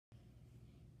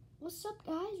What's up,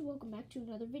 guys? Welcome back to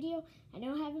another video. I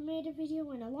know I haven't made a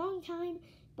video in a long time,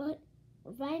 but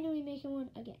we're finally making one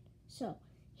again. So,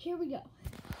 here we go.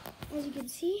 As you can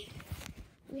see,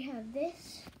 we have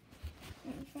this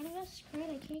right in front of us. Crap,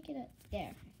 I can't get it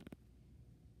there.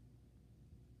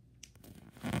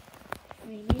 Now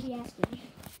you may be asking,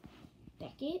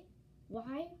 Beckett,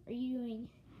 why are you doing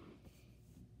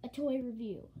a toy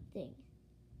review thing?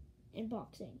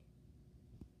 Unboxing.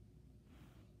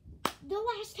 The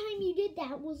last time you did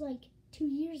that was like 2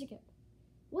 years ago.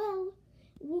 Well,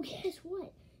 guess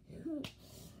what?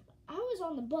 I was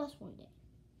on the bus one day,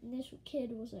 and this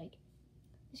kid was like,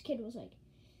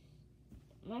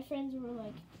 my friends were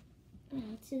like,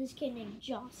 to this kid named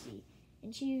Jossie,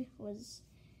 and she was,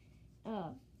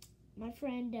 my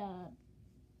friend,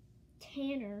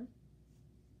 Tanner,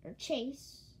 or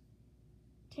Chase,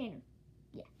 Tanner,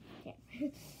 yeah,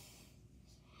 Tanner.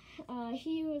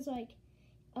 He was like,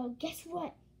 oh, guess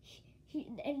what?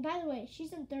 And by the way,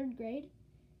 she's in 3rd grade.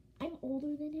 I'm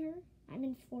older than her. I'm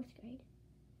in 4th grade.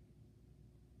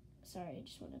 Sorry, I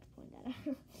just wanted to point that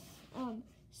out.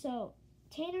 So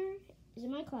Tanner is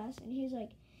in my class, and he's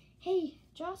like, hey,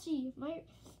 Jossie,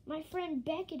 my friend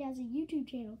Beckett has a YouTube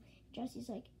channel. Jossie's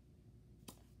like,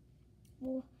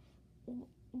 well,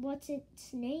 what's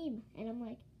its name? And I'm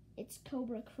like, it's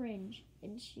Cobra Cringe.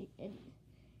 And she's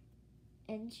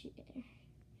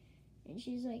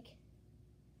like,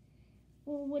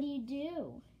 well, what do you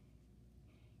do?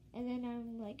 And then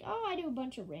I'm like, oh, I do a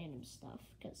bunch of random stuff,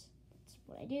 because that's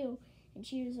what I do. And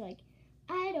she was like,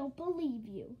 I don't believe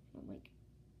you. I'm like,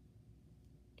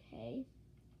 okay.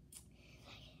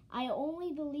 I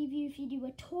only believe you if you do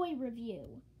a toy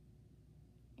review.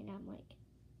 And I'm like,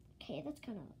 okay, that's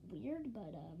kind of weird,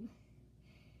 but,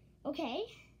 okay.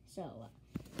 So,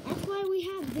 that's why we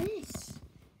have this.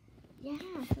 Yeah.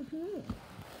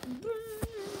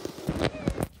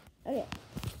 Okay,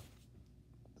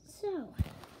 so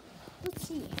let's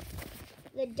see.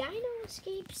 The Dino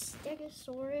Escapes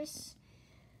Stegosaurus.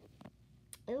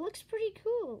 It looks pretty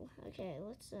cool. Okay,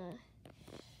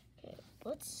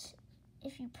 let's.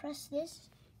 If you press this,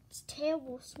 its tail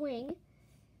will swing.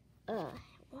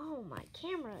 Whoa, my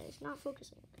camera is not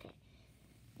focusing. Okay,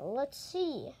 let's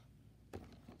see.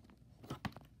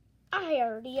 I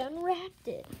already unwrapped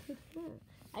it.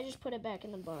 I just put it back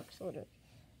in the box, literally.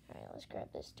 All right, let's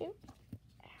grab this too.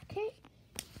 Okay.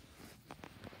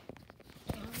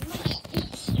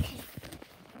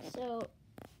 So,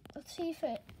 let's see if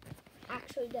it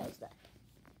actually does that.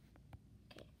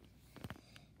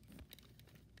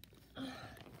 Okay.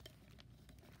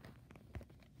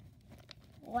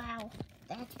 Wow,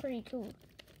 that's pretty cool.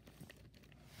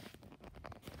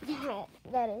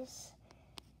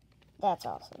 That's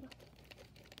awesome.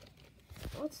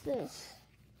 What's this?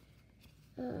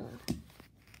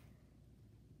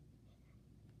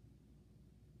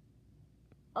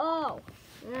 Oh,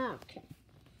 okay.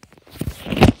 I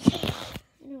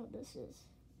know what this is.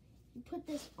 You put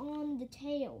this on the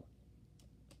tail.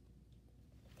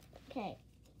 Okay.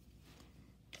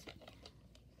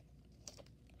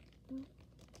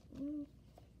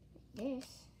 This.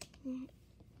 And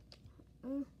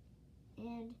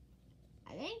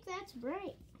I think that's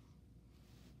bright.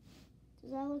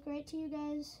 Does that look right to you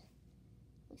guys?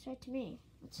 Looks right to me.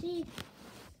 Let's see.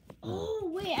 Oh,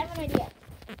 wait, I have an idea.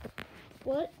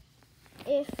 What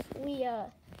if we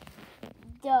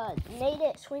made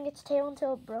it swing its tail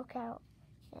until it broke out?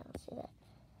 Yeah, let's see that.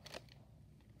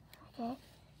 Okay.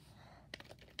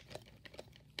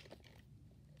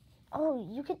 Oh,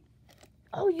 you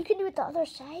can do it the other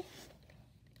side?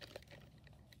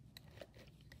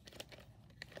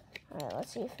 Alright,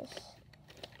 let's see if this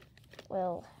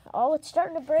will. Oh, it's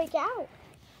starting to break out.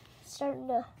 It's starting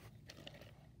to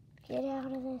get out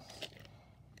of this.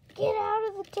 Get out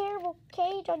of the terrible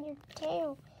cage on your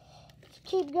tail. Just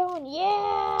keep going.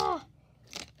 Yeah!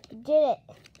 You did it.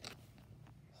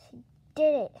 You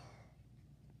did it.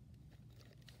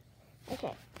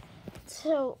 Okay.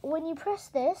 So, when you press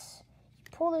this,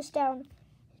 you pull this down, his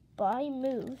body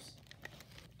moves,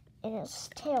 and his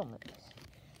tail moves.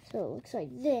 So, it looks like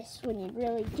this when you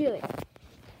really do it.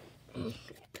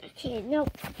 Okay,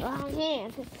 nope. Wrong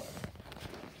hand.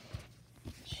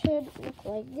 It should look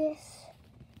like this.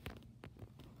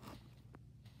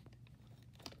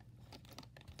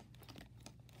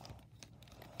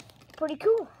 Pretty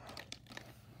cool.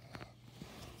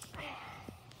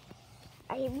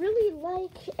 I really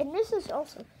like, and this is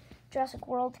also Jurassic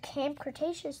World Camp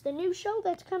Cretaceous, the new show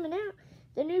that's coming out.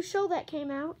 The new show that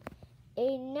came out,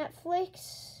 a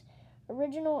Netflix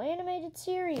original animated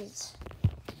series.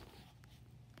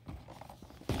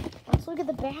 Let's look at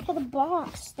the back of the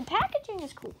box. The packaging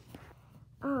is cool.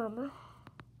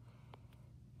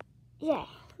 Yeah,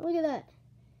 look at that.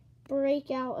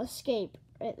 Breakout escape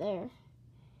right there.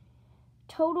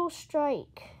 Total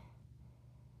strike.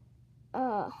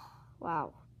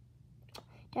 Wow.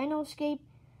 Dino escape.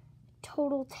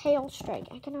 Total tail strike.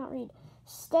 I cannot read.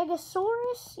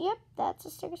 Stegosaurus? Yep, that's a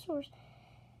stegosaurus.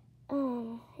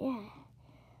 Yeah.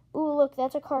 Ooh, look,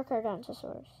 that's a cretaceous.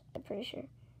 I'm pretty sure.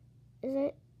 Is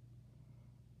it?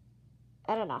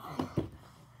 I don't know.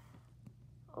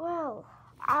 Well,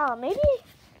 maybe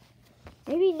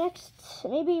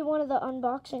one of the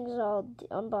unboxings I'll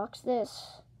unbox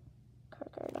this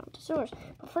cretaceous.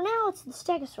 But for now, it's the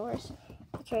stegosaurus.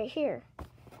 It's right here.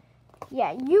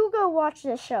 Yeah, you go watch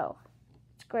this show.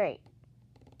 It's great.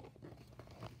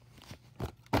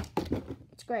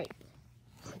 It's great.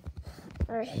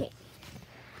 All right.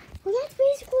 Well, that's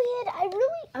basically it. I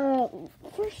really,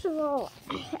 first of all,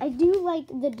 I do like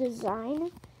the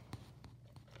design.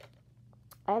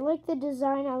 I like the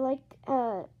design. I like,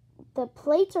 the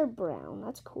plates are brown.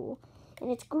 That's cool.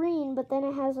 And it's green, but then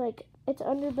it has, like, its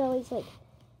underbelly's, like,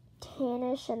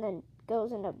 tannish and then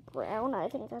goes into brown. I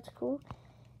think that's cool.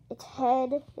 Its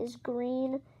head is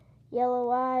green, yellow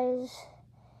eyes,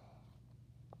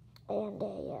 and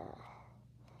a,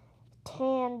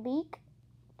 tan beak.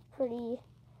 Pretty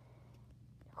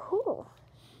cool.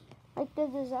 Like the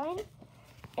design.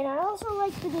 And I also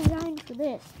like the design for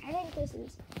this. I think this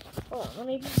is, let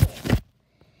me put it.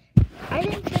 I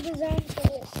think the design for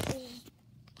this is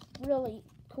really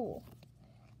cool.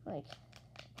 Like,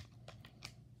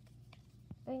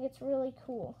 I think it's really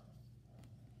cool.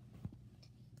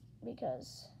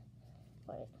 Because,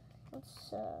 wait,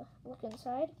 let's look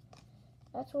inside.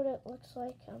 That's what it looks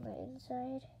like on the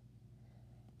inside.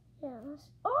 Yeah,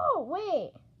 oh,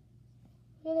 wait.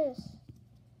 Look at this.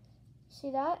 See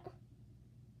that?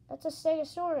 That's a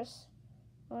stegosaurus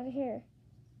on here.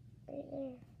 Right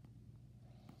there.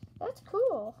 That's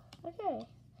cool. Okay.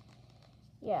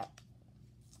 Yeah.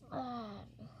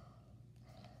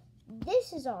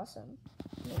 This is awesome.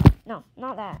 No,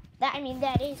 not that. That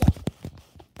is awesome.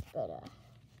 But,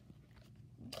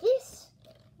 this,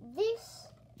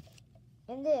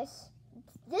 and this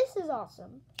is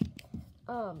awesome.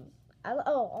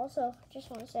 Also, just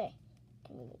want to say, I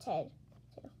can move its head,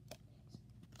 too.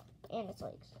 And its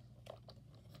legs.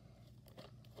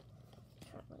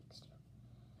 Front legs, too.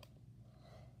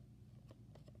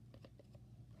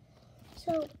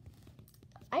 So,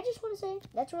 I just want to say,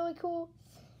 that's really cool.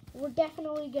 We're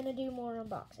definitely going to do more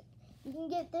unboxing. You can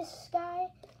get this guy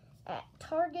at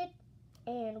Target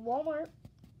and Walmart.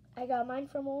 I got mine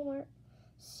from Walmart.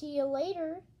 See you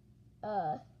later.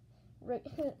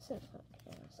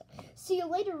 See you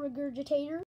later, regurgitator.